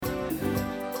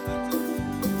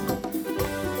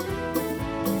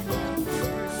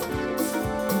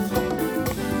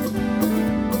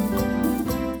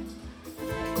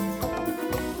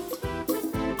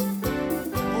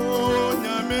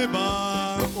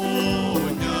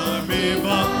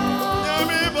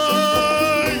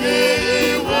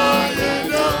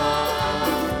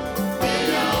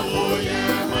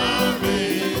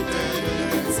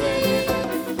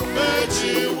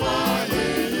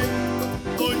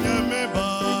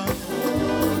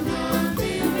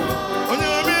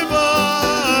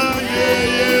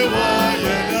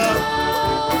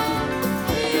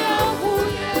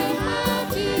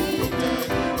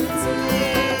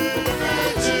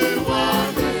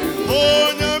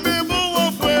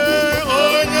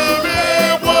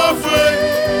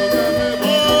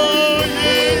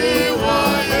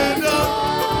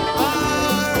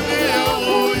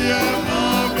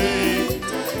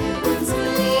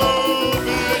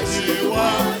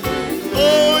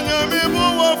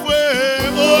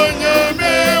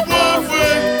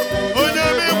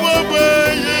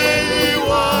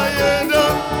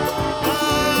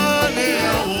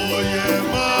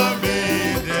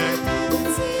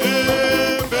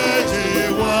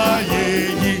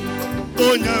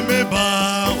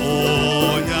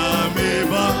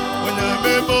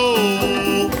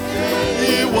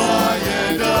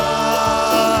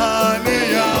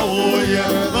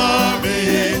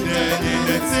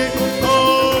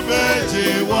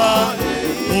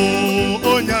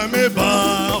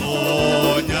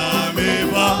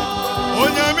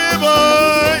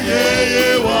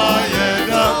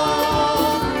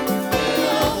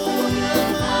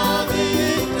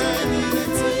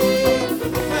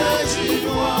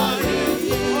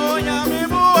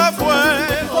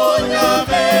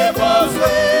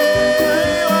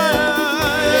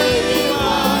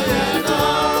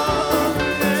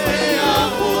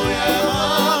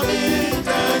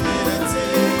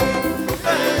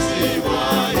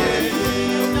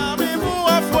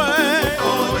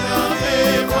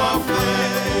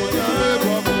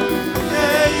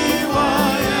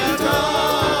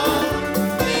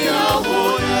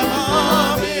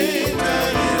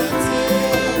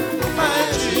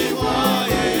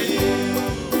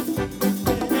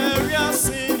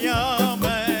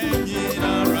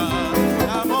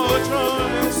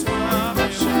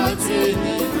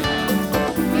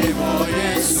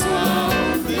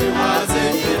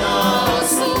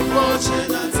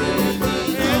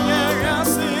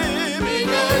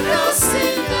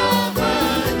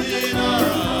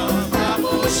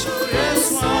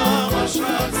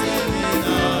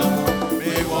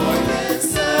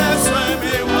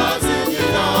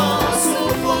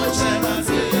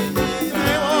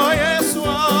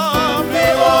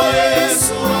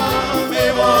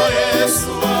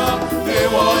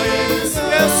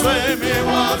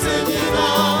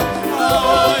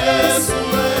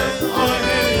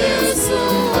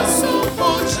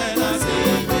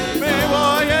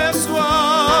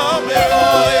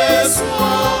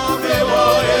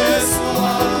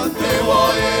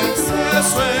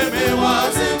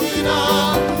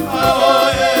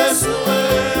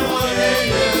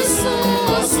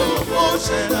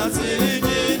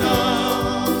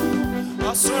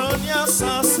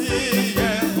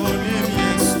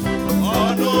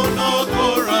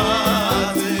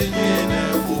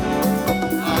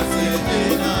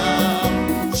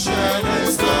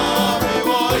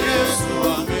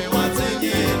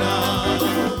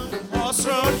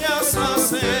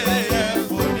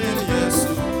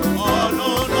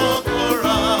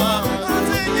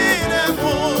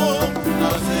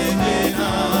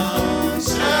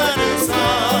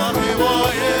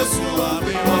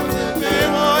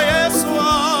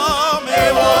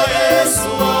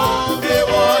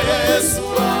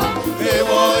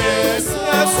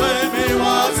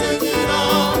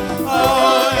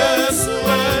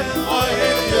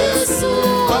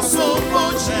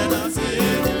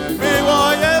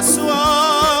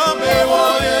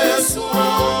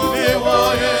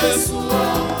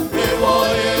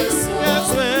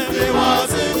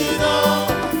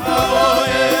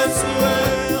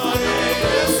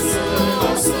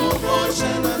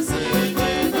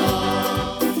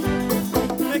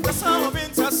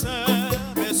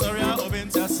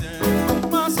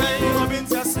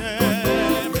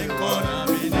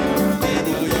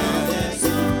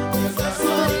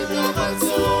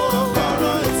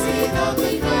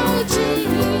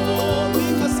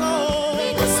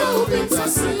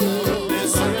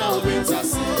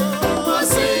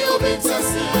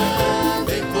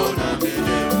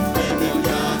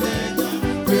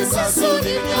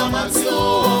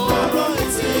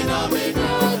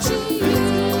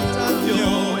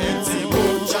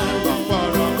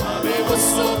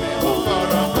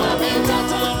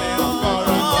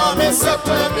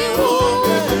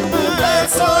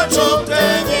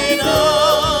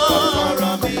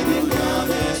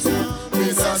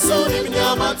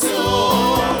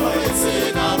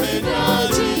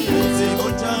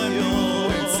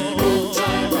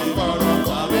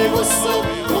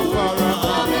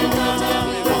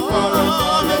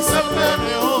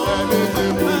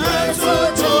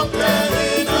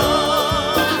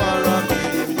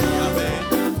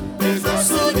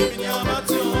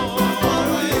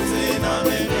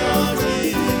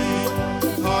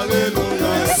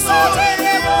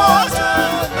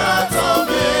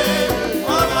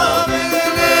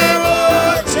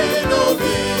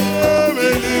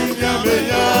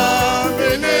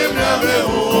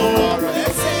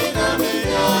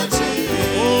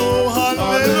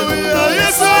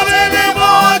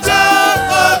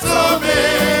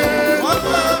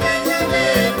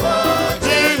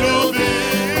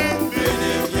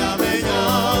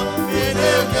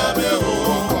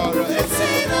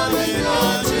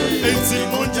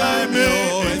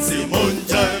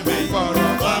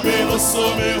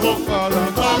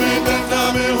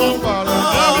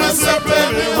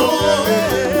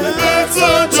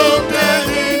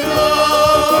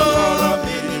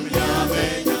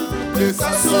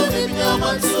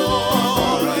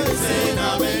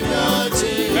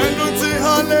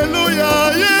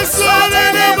Hallelujah, yes,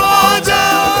 moja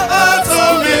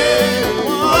atomi.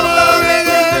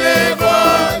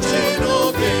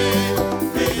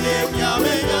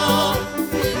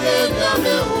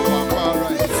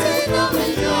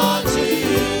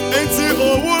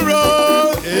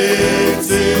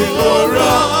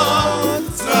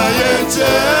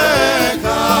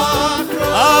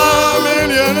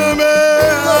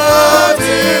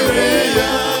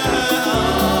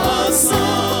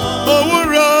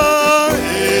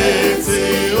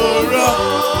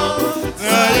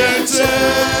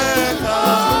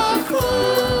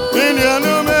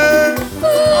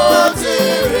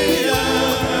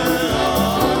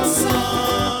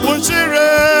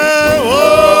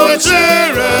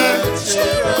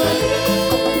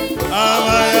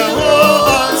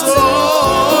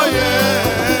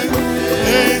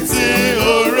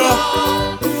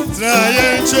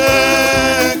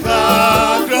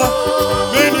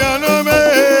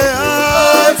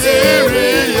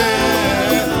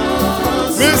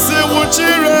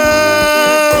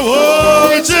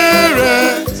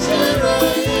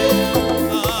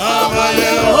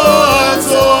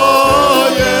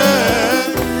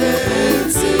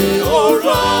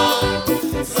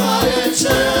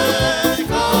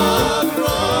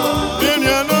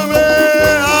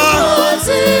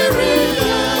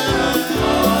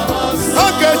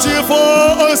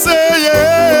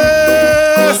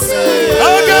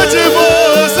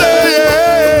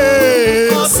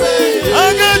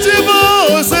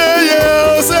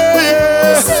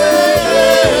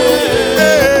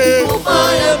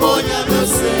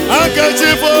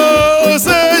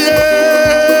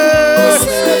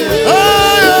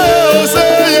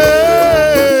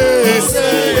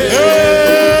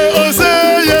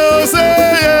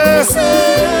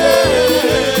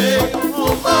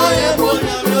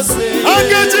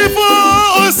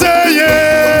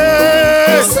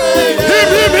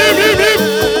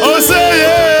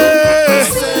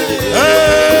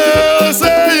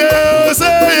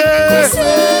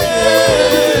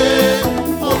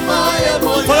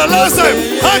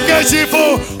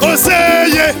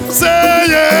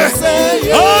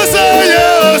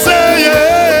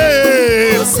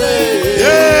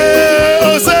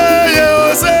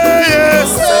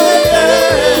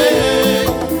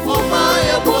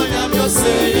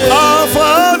 Our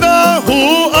Father who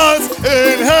art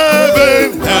in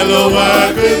heaven,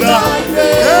 hallowed be thy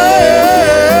name.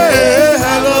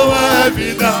 Hallowed be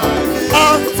thy name.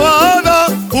 Our Father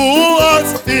who art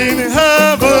in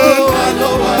heaven,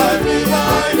 hallowed be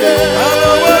thy name.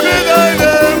 Hallowed be thy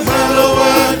name.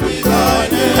 Hallowed be thy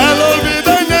name. Hallowed be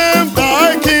thy name. Thy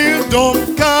kingdom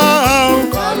come.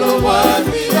 Hallowed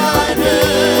be thy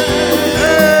name.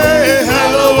 Hey,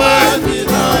 hallowed be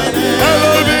thy name.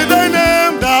 Hallowed be thy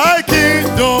name. Thy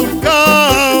kingdom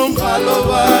come.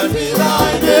 Hallowed be thy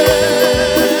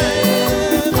name.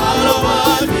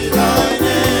 Hallowed be thy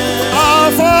name. Our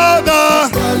Father,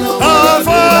 our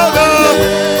Father,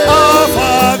 our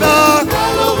Father,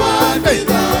 hallowed be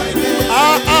thy name.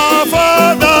 Our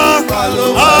Father,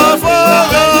 our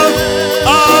Father,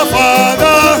 our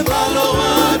Father,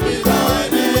 hallowed be thy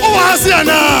name. Oh,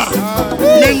 Asiana,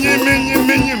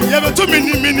 minim, you have to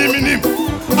minim.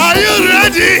 Are you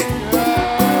ready?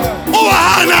 Oh,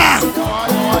 Hannah.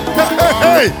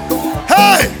 Hey.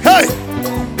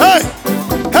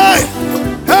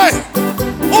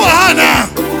 Oh, Hannah.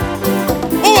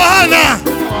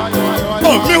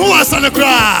 Oh, me who was on the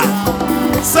cry.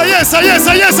 Say yes. Yeah,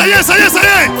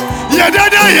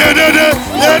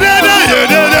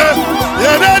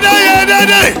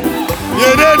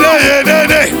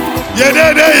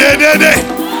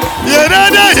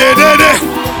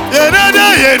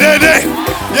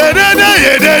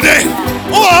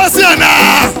 oh, Asiana.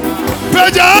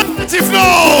 Projective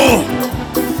flow.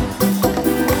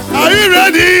 Are you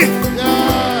ready?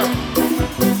 Yeah.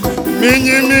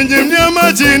 Minim,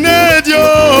 imagine yo.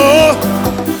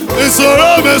 Soro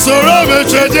me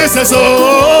treje so.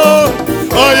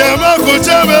 Oh, yeah, ma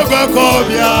kuche me kwa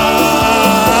kobia.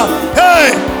 Hey.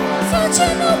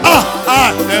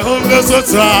 Ehumbe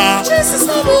sotra.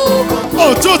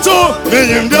 Oh, tutu.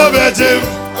 Minim dio bejim.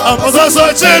 Aposa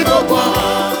sochin.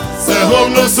 Sehom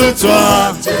no sotra.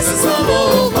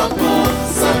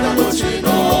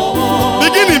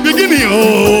 Beginning,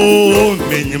 oh,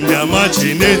 minim ya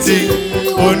machineti,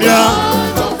 onya,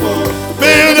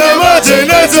 minim ya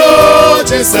machineti, oh,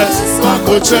 Jesus,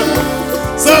 makoche,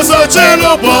 so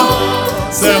chelo bo.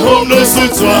 Say home no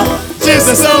sutwa.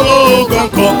 Jesus amo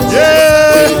gonko.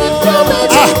 Yeah.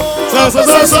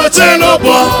 So chelo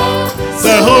bo.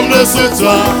 Say home no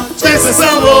sutwa. Jesus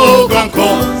amo gonko.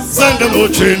 Sanda mo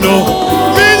chino.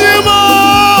 Minimo.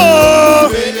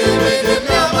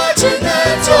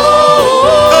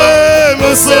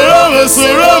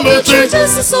 Mesura mo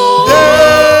Jesus.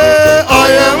 Yeah. I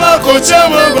am a coach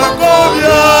amo gonko.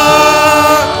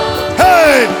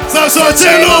 Hey. So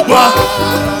chelo bo.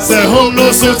 Say home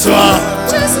no sutwa.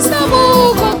 Jesus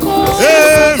amo gonko.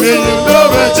 Hey, me you know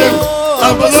better.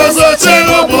 I'm so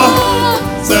chelo bo.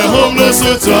 Say home no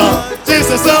sutwa.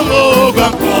 Jesus amo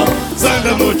gonko.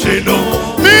 Sanda mo chino.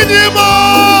 Minimo.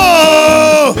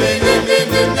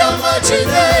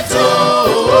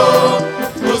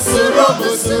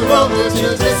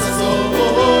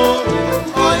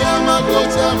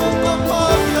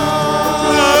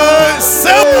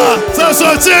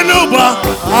 So chinuba.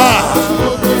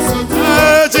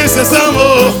 Jesus amo.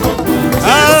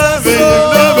 Me you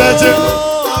know better.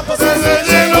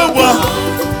 Chinuba.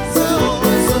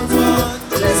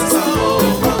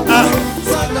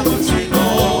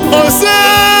 Oh say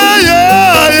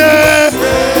yeah yeah.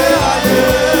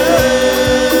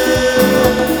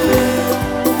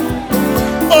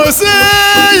 Oh say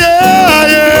yeah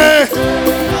yeah.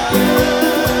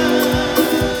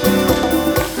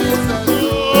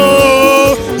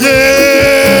 Oh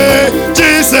yeah,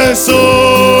 Jesus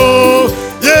oh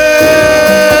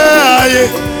yeah yeah.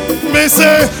 Me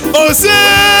say oh say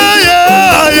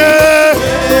yeah yeah.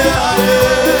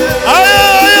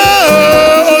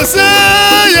 Oh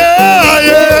say yeah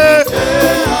yeah.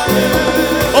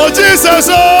 Oh Jesus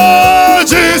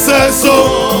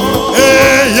oh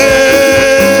yeah yeah.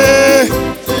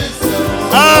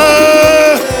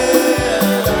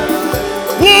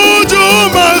 Wojo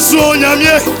maso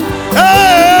nyamye.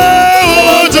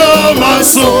 Wojo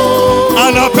maso.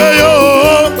 Anapeyo.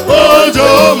 Wojo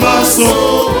maso.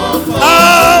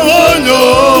 Wojo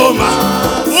maso.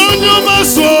 Wojo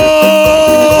maso.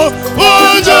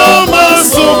 Wojo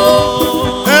maso.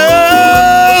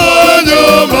 Wojo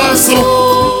maso.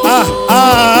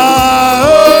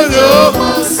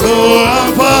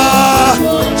 Ampa.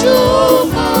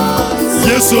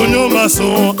 Yesu nyo maso.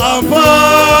 Ampa.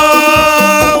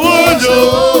 Wojo.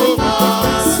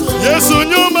 Yesu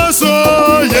nyo maso.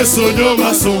 Yesu nyo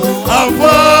maso.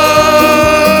 Ampa.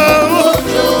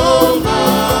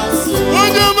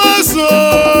 Wojo maso.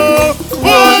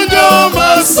 Wojo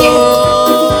maso.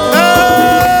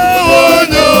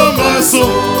 Wojo maso.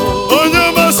 Wojo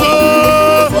maso.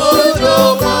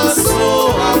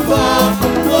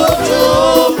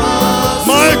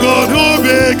 My God who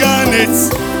began it,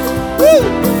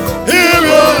 He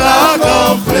will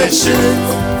accomplish it.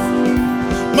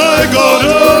 My God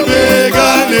who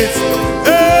began it,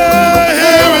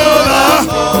 He will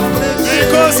accomplish it.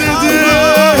 Because He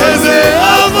is the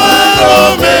Alpha and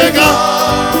Omega,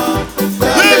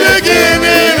 the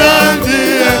beginning and the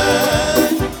end.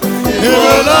 He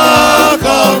will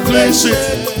accomplish it.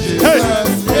 Hey,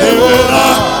 He will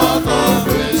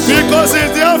accomplish it. Because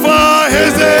He's the Alpha,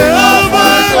 He's the Alpha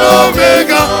and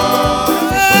Omega,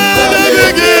 the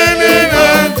beginning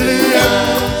and the end.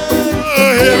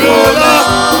 He will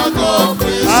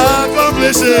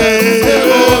accomplish it. He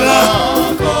will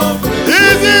accomplish it.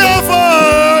 He's the Alpha,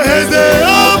 He's the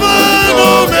Alpha and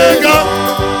Omega,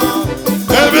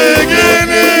 the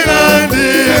beginning and the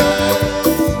end.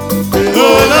 He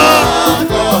will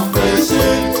accomplish it.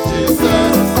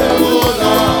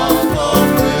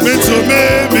 Me to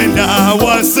me now I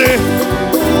say.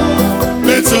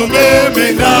 Me to me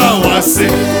now I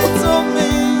say.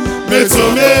 Me to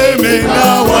me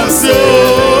now I say.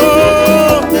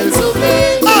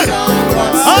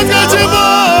 I get you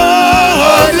more.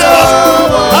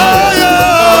 I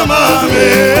am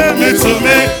me to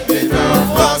me.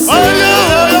 I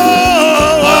am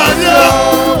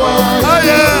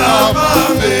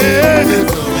me.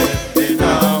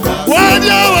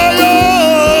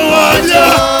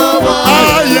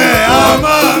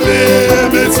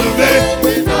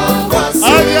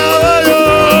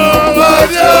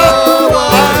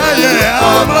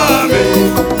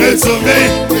 To me,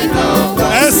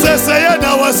 SSA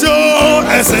that was your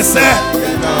SSA.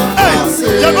 Hey,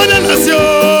 you're gonna lose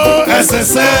your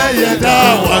SSA, yeah,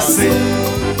 that was it.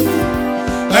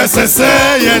 SSA,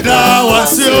 yeah, that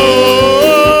was your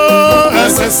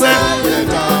SSA.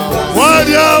 What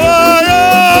you,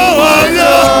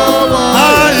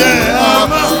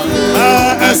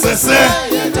 SSA.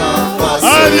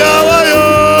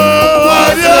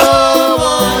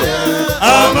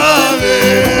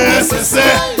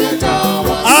 SSA.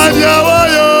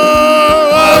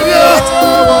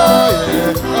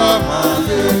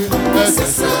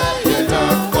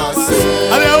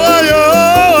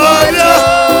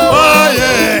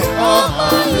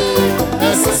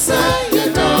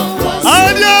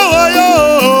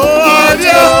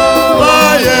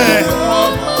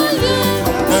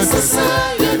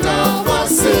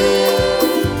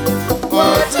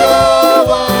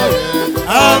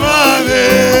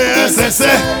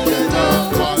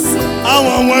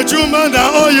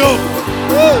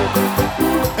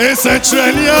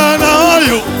 Ensachenia na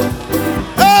yo.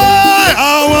 Hey,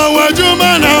 awa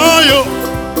wajuma na yo.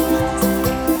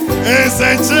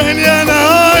 Ensachenia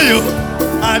na yo.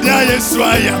 Adia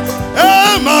Yeswaya.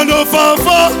 Hey, mano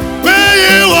fafa, me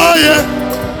yiwaye.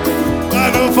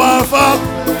 Mano fafa.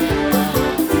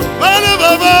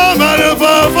 Mano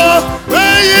fafa, me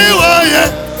yiwaye.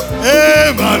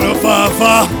 Hey, mano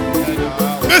fafa.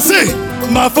 Missy,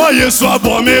 ma fa Yesu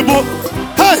abomebo.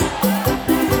 Hey.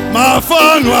 Ma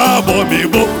fa no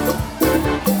abomebo.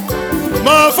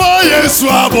 Ma fa Yesu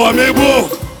abomebo.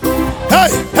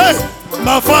 Hey, hey.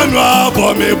 Ma fa no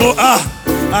abomebo. Ah,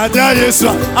 adia Yesu.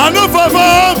 Anu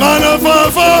fafa, mano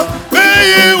fafa, me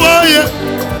yiwaye.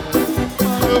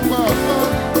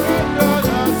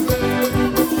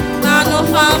 Mano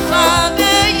fafa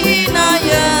me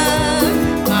yinaye.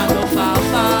 Mano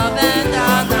fafa me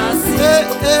danasi.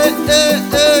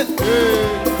 Eh.